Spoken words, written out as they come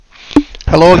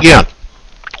Hello again.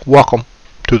 Welcome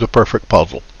to the Perfect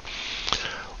Puzzle.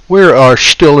 We are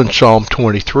still in Psalm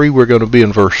 23. We're going to be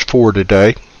in verse 4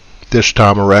 today, this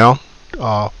time around.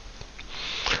 I'd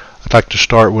like to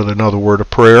start with another word of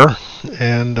prayer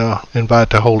and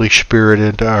invite the Holy Spirit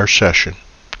into our session.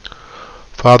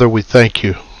 Father, we thank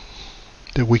you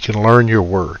that we can learn your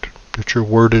word, that your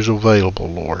word is available,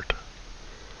 Lord.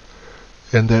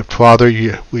 And that, Father,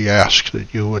 we ask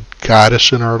that you would guide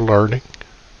us in our learning,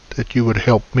 that you would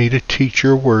help me to teach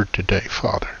your word today,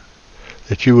 Father,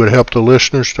 that you would help the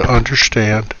listeners to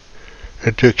understand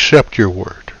and to accept your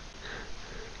word.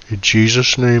 In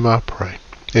Jesus' name I pray.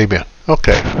 Amen.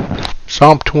 Okay,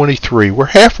 Psalm 23. We're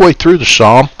halfway through the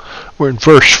psalm. We're in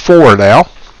verse 4 now.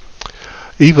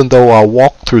 Even though I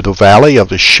walk through the valley of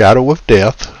the shadow of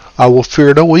death, I will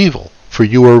fear no evil, for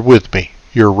you are with me.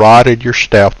 Your rod and your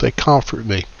staff, they comfort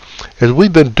me. As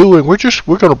we've been doing, we're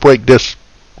going to break this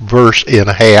verse in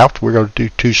half. We're going to do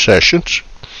 2 sessions.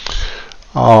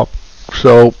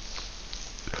 So,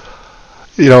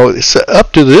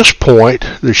 up to this point,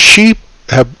 the sheep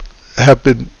have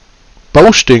been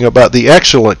boasting about the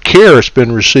excellent care it's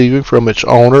been receiving from its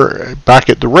owner back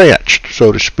at the ranch,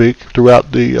 so to speak,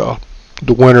 throughout the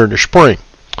winter and the spring.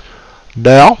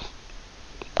 Now,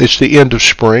 it's the end of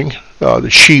spring. The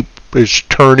sheep is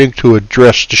turning to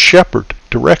address the shepherd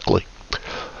directly.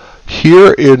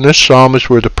 Here in this psalm is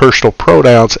where the personal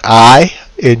pronouns I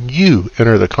and you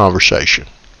enter the conversation.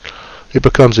 It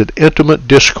becomes an intimate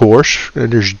discourse,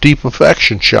 and there's deep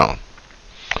affection shown.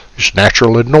 It's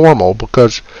natural and normal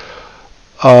because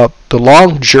the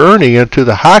long journey into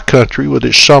the high country with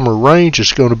its summer range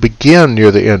is going to begin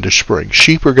near the end of spring.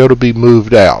 Sheep are going to be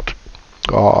moved out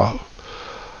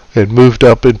and moved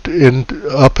up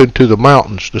into the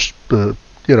mountains.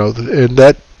 And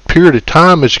that period of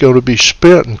time is going to be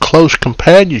spent in close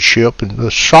companionship and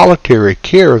the solitary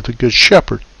care of the Good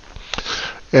Shepherd.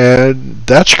 And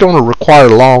that's going to require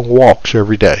long walks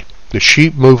every day. The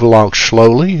sheep move along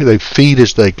slowly. They feed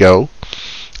as they go,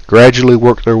 gradually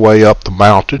work their way up the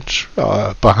mountains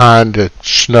behind the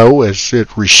snow as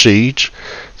it recedes.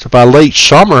 So by late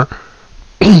summer,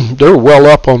 they're well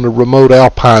up on the remote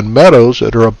alpine meadows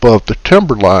that are above the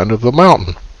timberline of the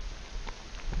mountain.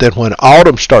 Then when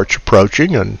autumn starts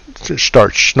approaching and it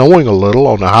starts snowing a little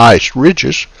on the highest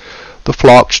ridges, the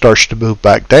flock starts to move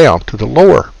back down to the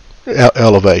lower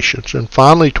elevations. And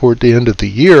finally, toward the end of the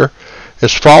year,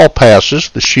 as fall passes,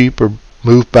 the sheep are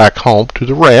moved back home to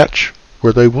the ranch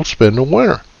where they will spend the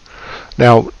winter.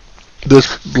 Now, the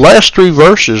last 3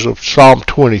 verses of Psalm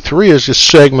 23 is a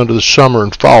segment of the summer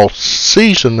and fall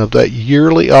season of that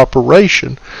yearly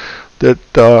operation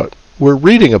that we're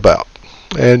reading about.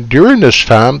 And during this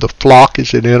time, the flock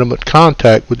is in intimate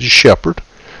contact with the shepherd.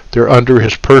 They're under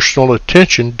his personal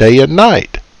attention day and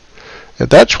night. And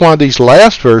that's why these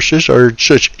last verses are in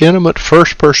such intimate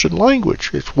first-person language.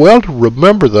 It's well to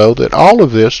remember, though, that all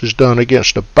of this is done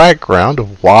against a background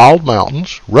of wild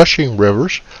mountains, rushing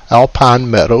rivers, alpine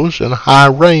meadows, and high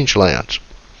rangelands.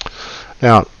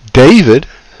 Now, David,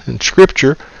 in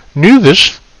Scripture, knew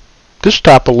this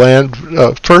type of land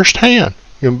firsthand.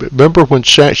 You remember when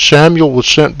Samuel was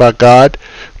sent by God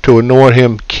to anoint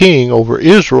him king over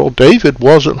Israel, David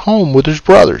wasn't home with his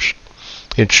brothers.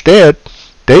 Instead,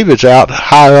 David's out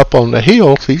high up on the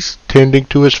hills. He's tending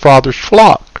to his father's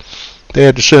flock. They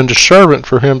had to send a servant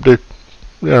for him to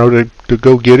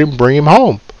go get him, bring him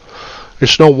home.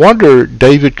 It's no wonder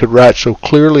David could write so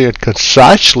clearly and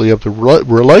concisely of the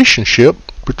relationship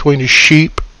between his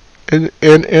sheep and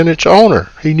its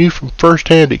owner. He knew from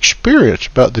first-hand experience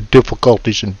about the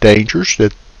difficulties and dangers,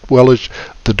 as well as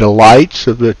the delights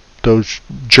of those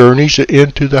journeys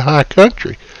into the high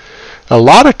country. A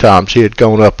lot of times he had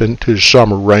gone up into the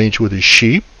summer range with his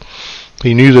sheep.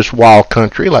 He knew this wild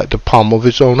country like the palm of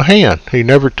his own hand. He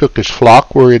never took his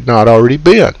flock where he had not already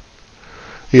been.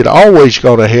 He had always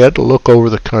gone ahead to look over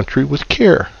the country with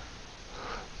care.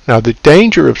 Now, the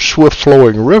danger of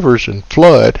swift-flowing rivers and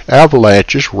flood,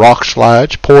 avalanches, rock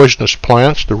slides, poisonous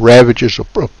plants, the ravages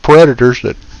of predators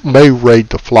that may raid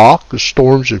the flock, the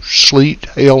storms of sleet,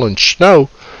 hail, and snow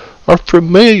are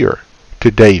familiar to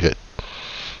David.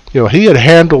 He had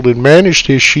handled and managed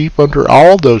his sheep under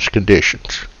all those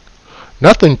conditions.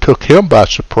 Nothing took him by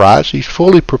surprise. He's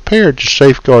fully prepared to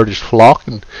safeguard his flock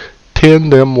and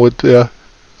tend them with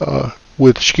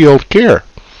skilled care.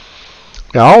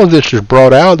 Now, all of this is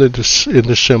brought out in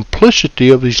the simplicity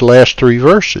of these last 3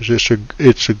 verses.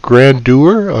 It's a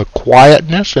grandeur, a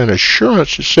quietness, and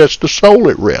assurance that sets the soul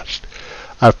at rest.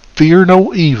 I fear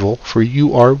no evil, for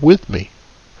you are with me.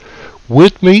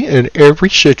 With me in every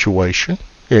situation,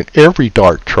 in every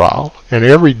dark trial, in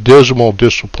every dismal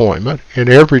disappointment, in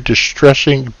every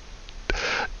distressing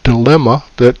dilemma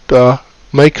that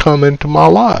may come into my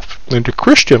life, into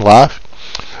Christian life.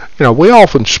 We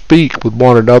often speak with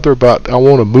one another about, I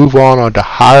want to move on onto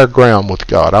higher ground with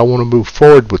God. I want to move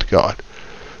forward with God.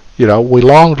 We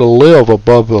long to live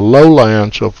above the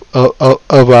lowlands of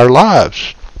our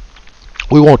lives.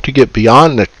 We want to get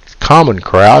beyond the common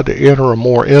crowd to enter a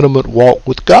more intimate walk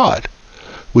with God.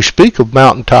 We speak of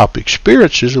mountaintop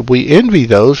experiences, and we envy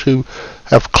those who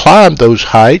have climbed those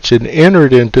heights and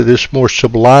entered into this more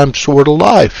sublime sort of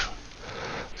life.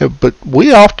 But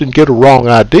we often get a wrong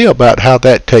idea about how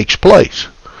that takes place.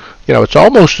 It's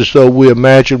almost as though we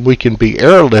imagine we can be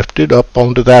airlifted up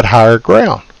onto that higher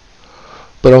ground.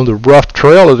 But on the rough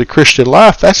trail of the Christian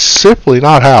life, that's simply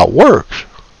not how it works.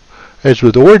 As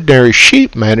with ordinary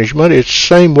sheep management, it's the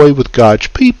same way with God's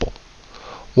people.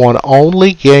 One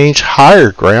only gains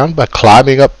higher ground by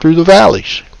climbing up through the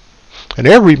valleys. And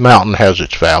every mountain has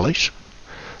its valleys.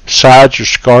 Sides are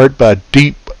scarred by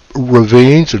deep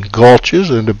ravines and gulches,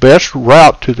 and the best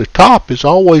route to the top is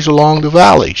always along the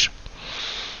valleys.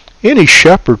 Any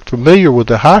shepherd familiar with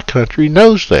the high country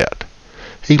knows that.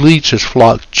 He leads his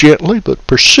flock gently but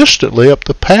persistently up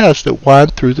the paths that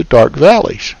wind through the dark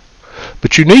valleys.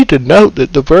 But you need to note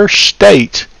that the verse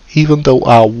states, even though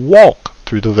I walk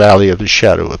through the valley of the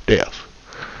shadow of death.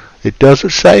 It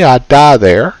doesn't say I die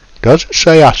there. It doesn't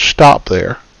say I stop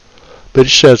there. But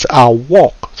it says I'll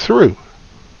walk through.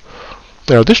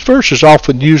 Now, this verse is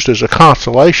often used as a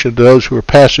consolation to those who are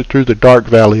passing through the dark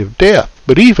valley of death.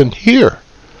 But even here,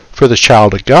 for the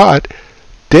child of God,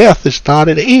 death is not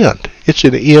an end. It's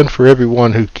an end for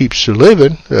everyone who keeps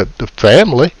living, the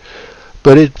family.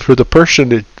 But for the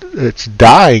person that's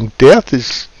dying, death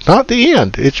is not the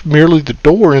end. It's merely the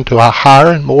door into a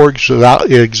higher and more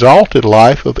exalted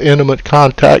life of intimate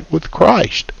contact with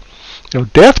Christ.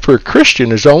 Death for a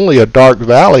Christian is only a dark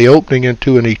valley opening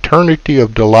into an eternity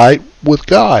of delight with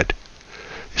God.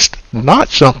 It's not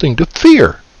something to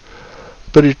fear,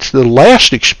 but it's the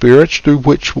last experience through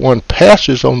which one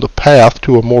passes on the path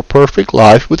to a more perfect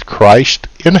life with Christ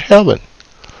in heaven.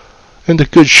 And the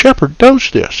Good Shepherd knows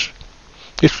this.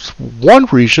 It's one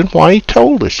reason why he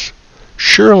told us,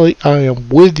 surely I am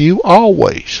with you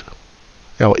always.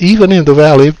 Even in the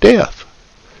valley of death.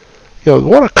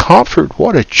 What a comfort,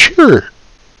 what a cheer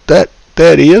that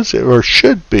is or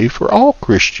should be for all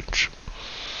Christians.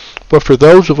 But for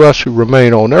those of us who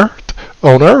remain on earth,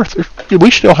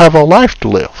 we still have a life to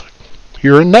live,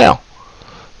 here and now.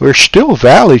 There's still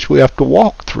valleys we have to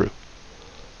walk through.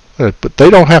 But they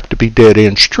don't have to be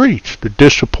dead-end streets. The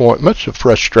disappointments, the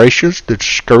frustrations, the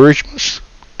discouragements,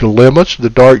 dilemmas, the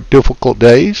dark, difficult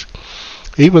days,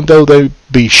 even though they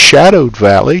be shadowed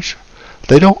valleys,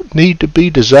 they don't need to be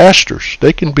disasters.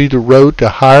 They can be the road to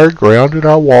higher ground in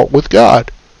our walk with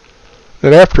God.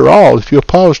 And after all, if you'll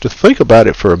pause to think about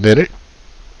it for a minute,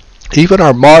 even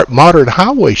our modern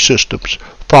highway systems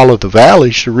follow the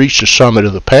valleys to reach the summit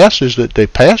of the passes that they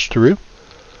pass through.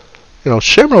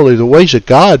 Similarly, the ways of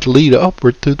God lead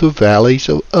upward through the valleys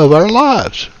of our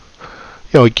lives.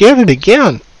 Again and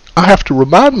again, I have to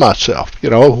remind myself,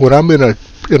 when I'm in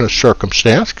a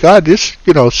circumstance, God, this,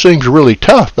 seems really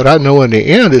tough, but I know in the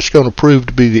end it's going to prove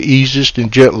to be the easiest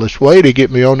and gentlest way to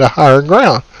get me on the higher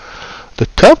ground. The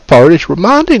tough part is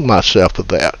reminding myself of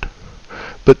that.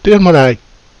 But then when I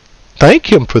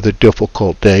thank Him for the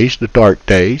difficult days, the dark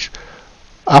days,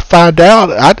 I find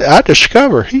out, I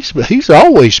discover He's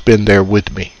always been there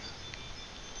with me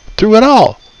through it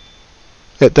all.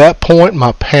 At that point,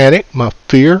 my panic, my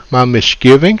fear, my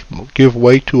misgivings give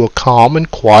way to a calm and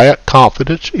quiet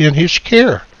confidence in His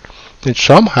care. And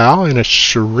somehow, in a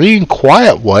serene,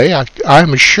 quiet way,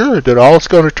 I'm assured that all is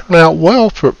going to turn out well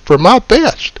for my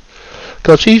best.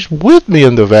 Because He's with me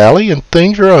in the valley and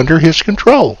things are under His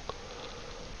control.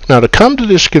 Now, to come to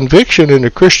this conviction in the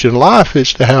Christian life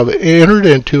is to have entered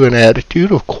into an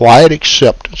attitude of quiet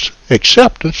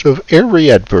acceptance of every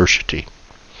adversity.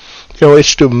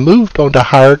 It's to move on to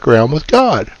higher ground with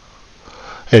God.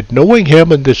 And knowing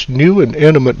Him in this new and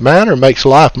intimate manner makes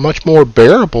life much more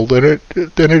bearable than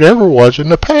it ever was in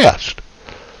the past.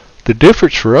 The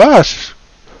difference for us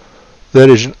that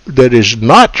is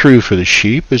not true for the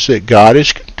sheep is that God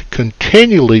is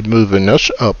continually moving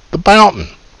us up the mountain.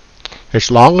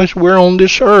 As long as we're on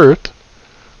this earth,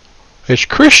 as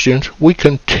Christians, we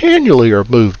continually are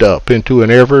moved up into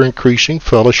an ever-increasing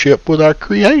fellowship with our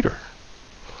Creator.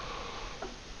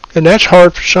 And that's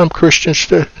hard for some Christians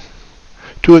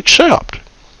to accept.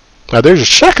 Now, there's a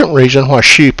second reason why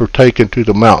sheep are taken to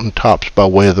the mountaintops by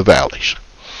way of the valleys.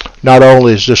 Not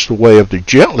only is this the way of the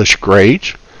gentlest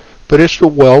grades, but it's the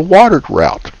well-watered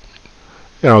route.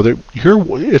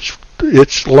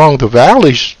 It's along the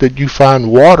valleys that you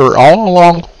find water all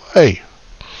along the way.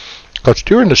 Because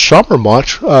during the summer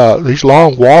months, these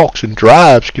long walks and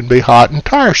drives can be hot and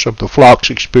tiresome. The flocks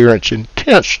experience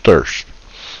intense thirst.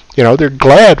 They're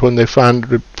glad when they find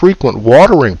the frequent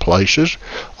watering places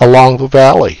along the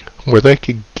valley where they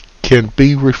can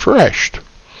be refreshed.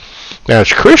 Now,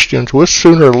 as Christians, we'll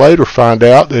sooner or later find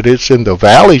out that it's in the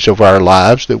valleys of our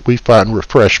lives that we find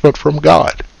refreshment from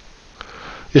God.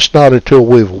 It's not until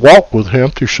we've walked with Him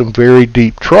through some very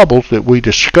deep troubles that we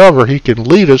discover He can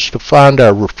lead us to find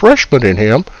our refreshment in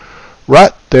Him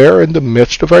right there in the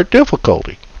midst of our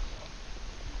difficulty.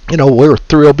 We're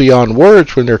thrilled beyond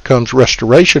words when there comes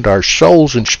restoration to our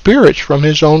souls and spirits from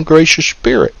His own gracious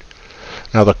Spirit.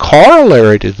 Now, the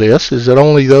corollary to this is that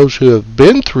only those who have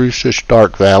been through such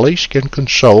dark valleys can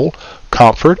console,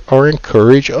 comfort, or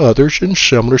encourage others in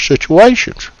similar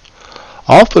situations.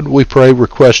 Often we pray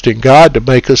requesting God to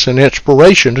make us an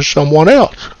inspiration to someone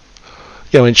else.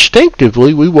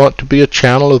 Instinctively we want to be a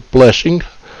channel of blessing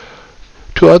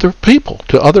to other people,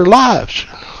 to other lives.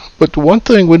 But the one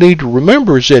thing we need to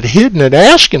remember is that hidden in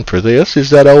asking for this is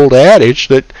that old adage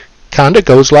that kind of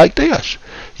goes like this.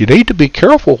 You need to be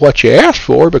careful what you ask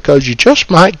for because you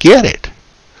just might get it.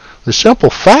 The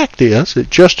simple fact is that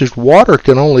just as water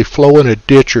can only flow in a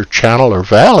ditch or channel or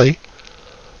valley,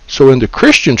 so in the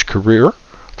Christian's career,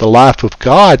 the life of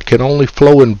God can only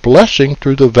flow in blessing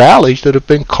through the valleys that have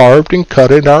been carved and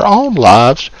cut in our own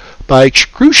lives by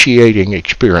excruciating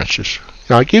experiences.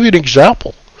 Now, I'll give you an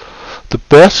example.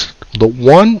 The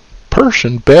one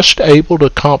person best able to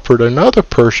comfort another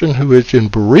person who is in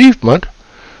bereavement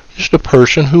is the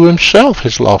person who himself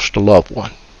has lost a loved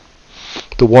one.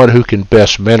 The one who can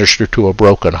best minister to a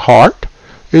broken heart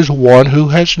is one who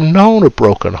has known a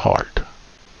broken heart.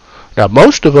 Now,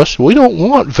 most of us, we don't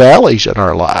want valleys in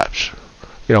our lives.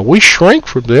 We shrink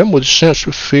from them with a sense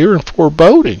of fear and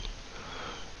foreboding.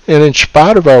 And in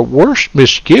spite of our worst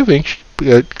misgivings,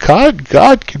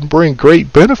 God can bring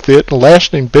great benefit and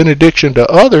lasting benediction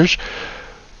to others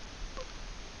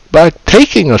by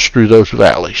taking us through those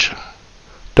valleys.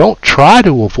 Don't try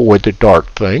to avoid the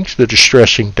dark things, the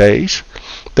distressing days.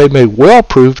 They may well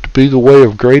prove to be the way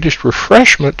of greatest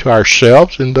refreshment to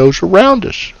ourselves and those around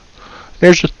us.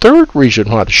 There's a third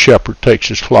reason why the shepherd takes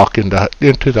his flock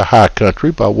into the high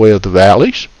country by way of the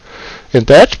valleys, and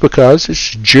that's because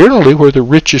it's generally where the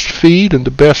richest feed and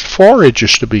the best forage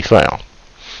is to be found.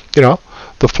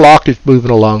 The flock is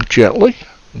moving along gently.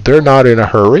 They're not in a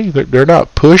hurry. They're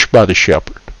not pushed by the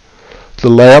shepherd. The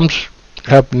lambs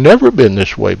have never been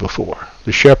this way before.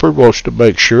 The shepherd wants to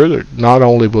make sure that not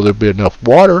only will there be enough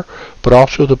water, but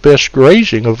also the best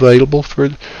grazing available for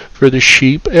the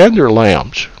sheep and their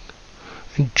lambs.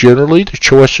 And generally, the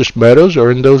choicest meadows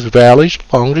are in those valleys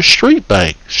along the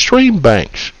stream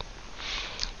banks.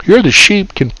 Here the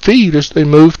sheep can feed as they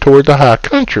move toward the high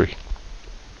country.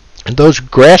 And those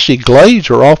grassy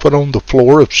glades are often on the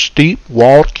floor of steep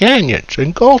walled canyons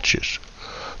and gulches.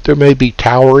 There may be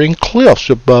towering cliffs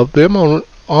above them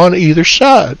on either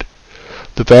side.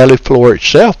 The valley floor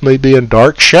itself may be in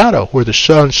dark shadow, where the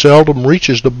sun seldom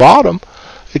reaches the bottom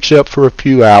except for a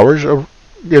few hours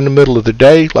in the middle of the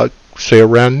day, like say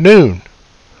around noon.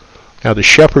 Now, the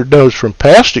shepherd knows from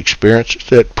past experiences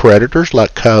that predators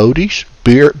like coyotes,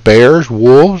 bears,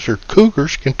 wolves, or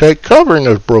cougars can take cover in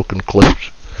those broken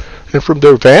cliffs, and from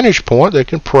their vantage point they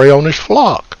can prey on his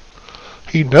flock.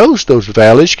 He knows those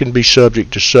valleys can be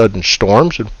subject to sudden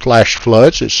storms and flash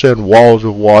floods that send walls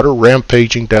of water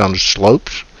rampaging down the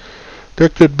slopes. There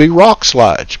could be rock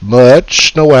slides, mud,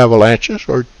 snow avalanches,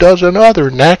 or a dozen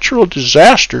other natural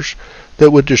disasters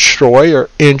that would destroy or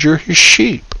injure his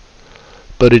sheep.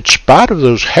 But in spite of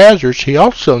those hazards, he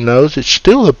also knows it's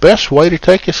still the best way to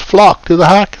take his flock to the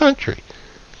high country.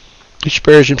 He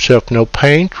spares himself no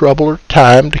pain, trouble, or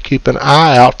time to keep an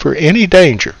eye out for any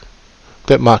danger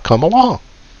that might come along.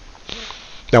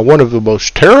 Now, one of the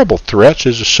most terrible threats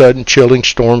is the sudden chilling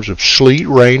storms of sleet,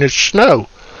 rain, and snow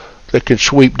that can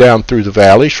sweep down through the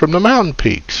valleys from the mountain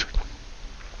peaks.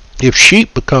 If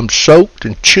sheep become soaked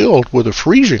and chilled with a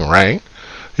freezing rain,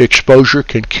 the exposure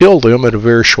can kill them in a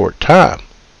very short time.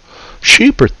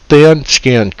 Sheep are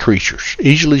thin-skinned creatures,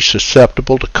 easily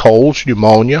susceptible to colds,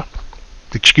 pneumonia.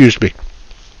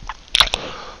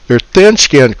 They're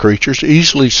thin-skinned creatures,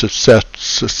 easily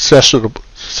susceptible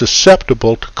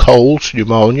to colds,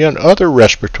 pneumonia, and other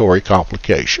respiratory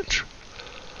complications.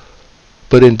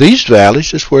 But in these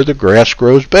valleys is where the grass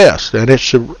grows best, and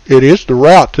it is the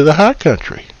route to the high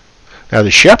country. Now,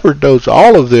 the shepherd knows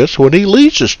all of this when he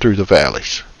leads us through the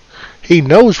valleys. He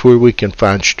knows where we can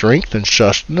find strength and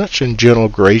sustenance and gentle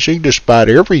grazing despite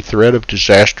every threat of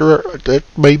disaster that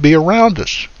may be around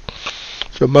us.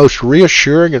 It's the most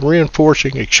reassuring and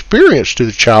reinforcing experience to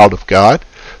the child of God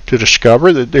to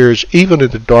discover that there is, even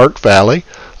in the dark valley,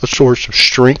 a source of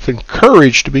strength and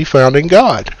courage to be found in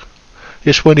God.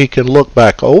 It's when he can look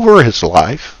back over his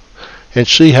life and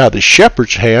see how the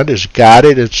shepherd's hand has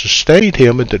guided and sustained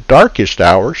him in the darkest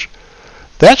hours.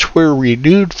 That's where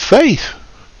renewed faith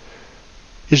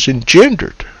is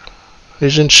engendered,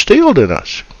 is instilled in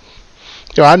us.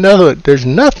 I know that there's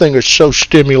nothing that so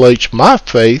stimulates my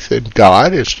faith in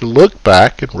God as to look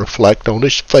back and reflect on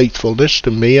his faithfulness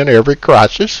to me in every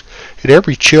crisis, in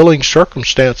every chilling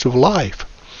circumstance of life.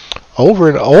 Over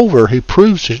and over, he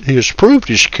has proved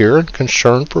his care and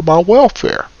concern for my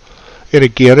welfare. And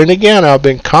again, I've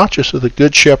been conscious of the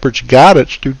Good Shepherd's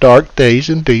guidance through dark days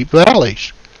and deep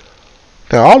valleys.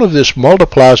 Now, all of this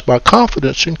multiplies my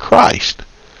confidence in Christ.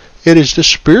 It is the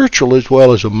spiritual as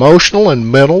well as emotional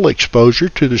and mental exposure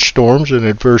to the storms and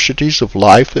adversities of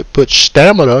life that puts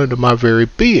stamina into my very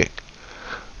being.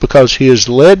 Because he has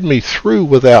led me through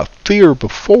without fear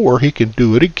before, he can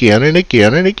do it again and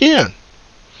again and again.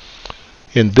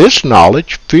 In this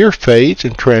knowledge, fear fades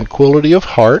and tranquility of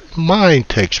heart and mind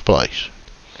takes place.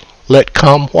 Let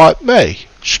come what may.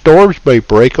 Storms may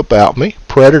break about me,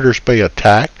 predators may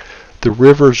attack, the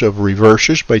rivers of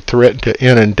reverses may threaten to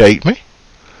inundate me.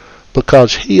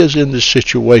 Because he is in the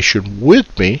situation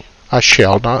with me, I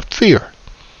shall not fear.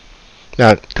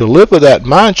 Now, to live with that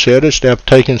mindset is to have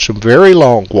taken some very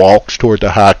long walks toward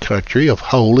the high country of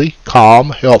holy,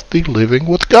 calm, healthy living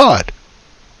with God.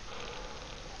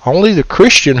 Only the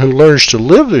Christian who learns to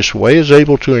live this way is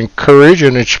able to encourage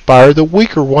and inspire the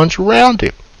weaker ones around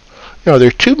him. There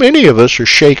are too many of us are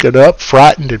shaken up,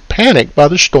 frightened, and panicked by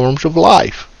the storms of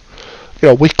life.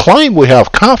 We claim we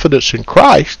have confidence in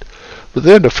Christ, but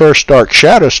then the first dark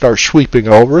shadow starts sweeping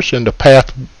over us and the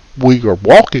path we are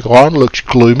walking on looks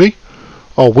gloomy.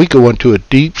 We go into a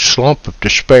deep slump of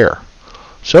despair.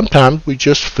 Sometimes we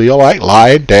just feel like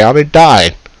lying down and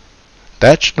dying.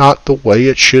 That's not the way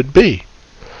it should be.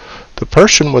 The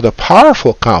person with a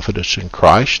powerful confidence in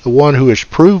Christ, the one who has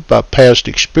proved by past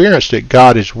experience that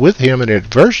God is with him in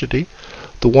adversity,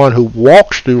 the one who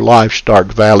walks through life's dark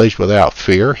valleys without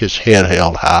fear, his head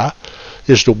held high,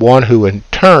 is the one who in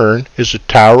turn is a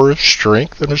tower of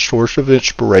strength and a source of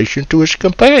inspiration to his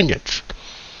companions.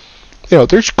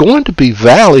 There's going to be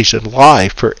valleys in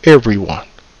life for everyone.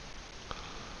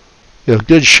 The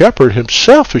Good Shepherd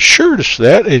himself assured us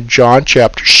that in John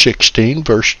chapter 16,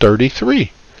 verse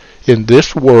 33. In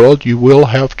this world you will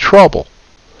have trouble,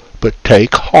 but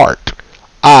take heart.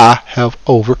 I have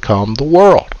overcome the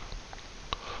world.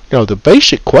 The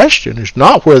basic question is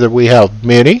not whether we have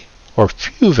many or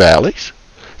few valleys.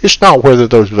 It's not whether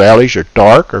those valleys are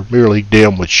dark or merely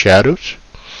dim with shadows.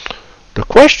 The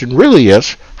question really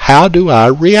is, how do I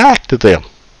react to them?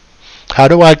 How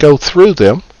do I go through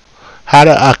them? How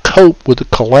do I cope with the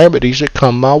calamities that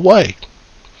come my way?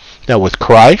 Now, with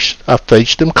Christ, I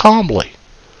face them calmly.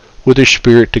 With his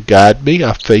Spirit to guide me,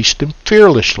 I face them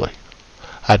fearlessly.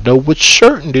 I know with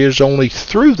certainty it is only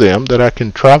through them that I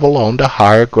can travel on to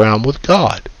higher ground with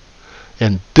God.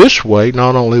 And this way,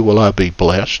 not only will I be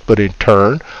blessed, but in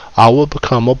turn, I will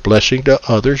become a blessing to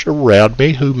others around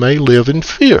me who may live in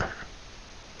fear.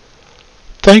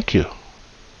 Thank you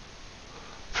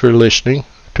for listening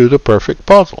to The Perfect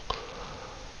Puzzle.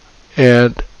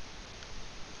 And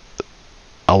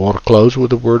I want to close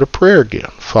with a word of prayer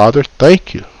again. Father,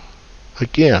 thank you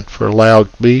again for allowing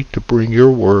me to bring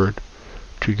your word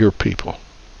to your people.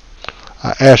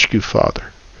 I ask you,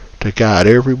 Father, to guide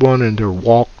everyone in their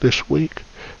walk this week.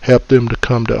 Help them to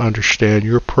come to understand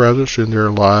your presence in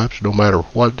their lives, no matter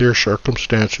what their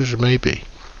circumstances may be.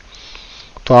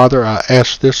 Father, I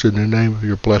ask this in the name of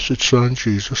your blessed Son,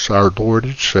 Jesus, our Lord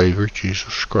and Savior,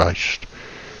 Jesus Christ.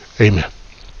 Amen.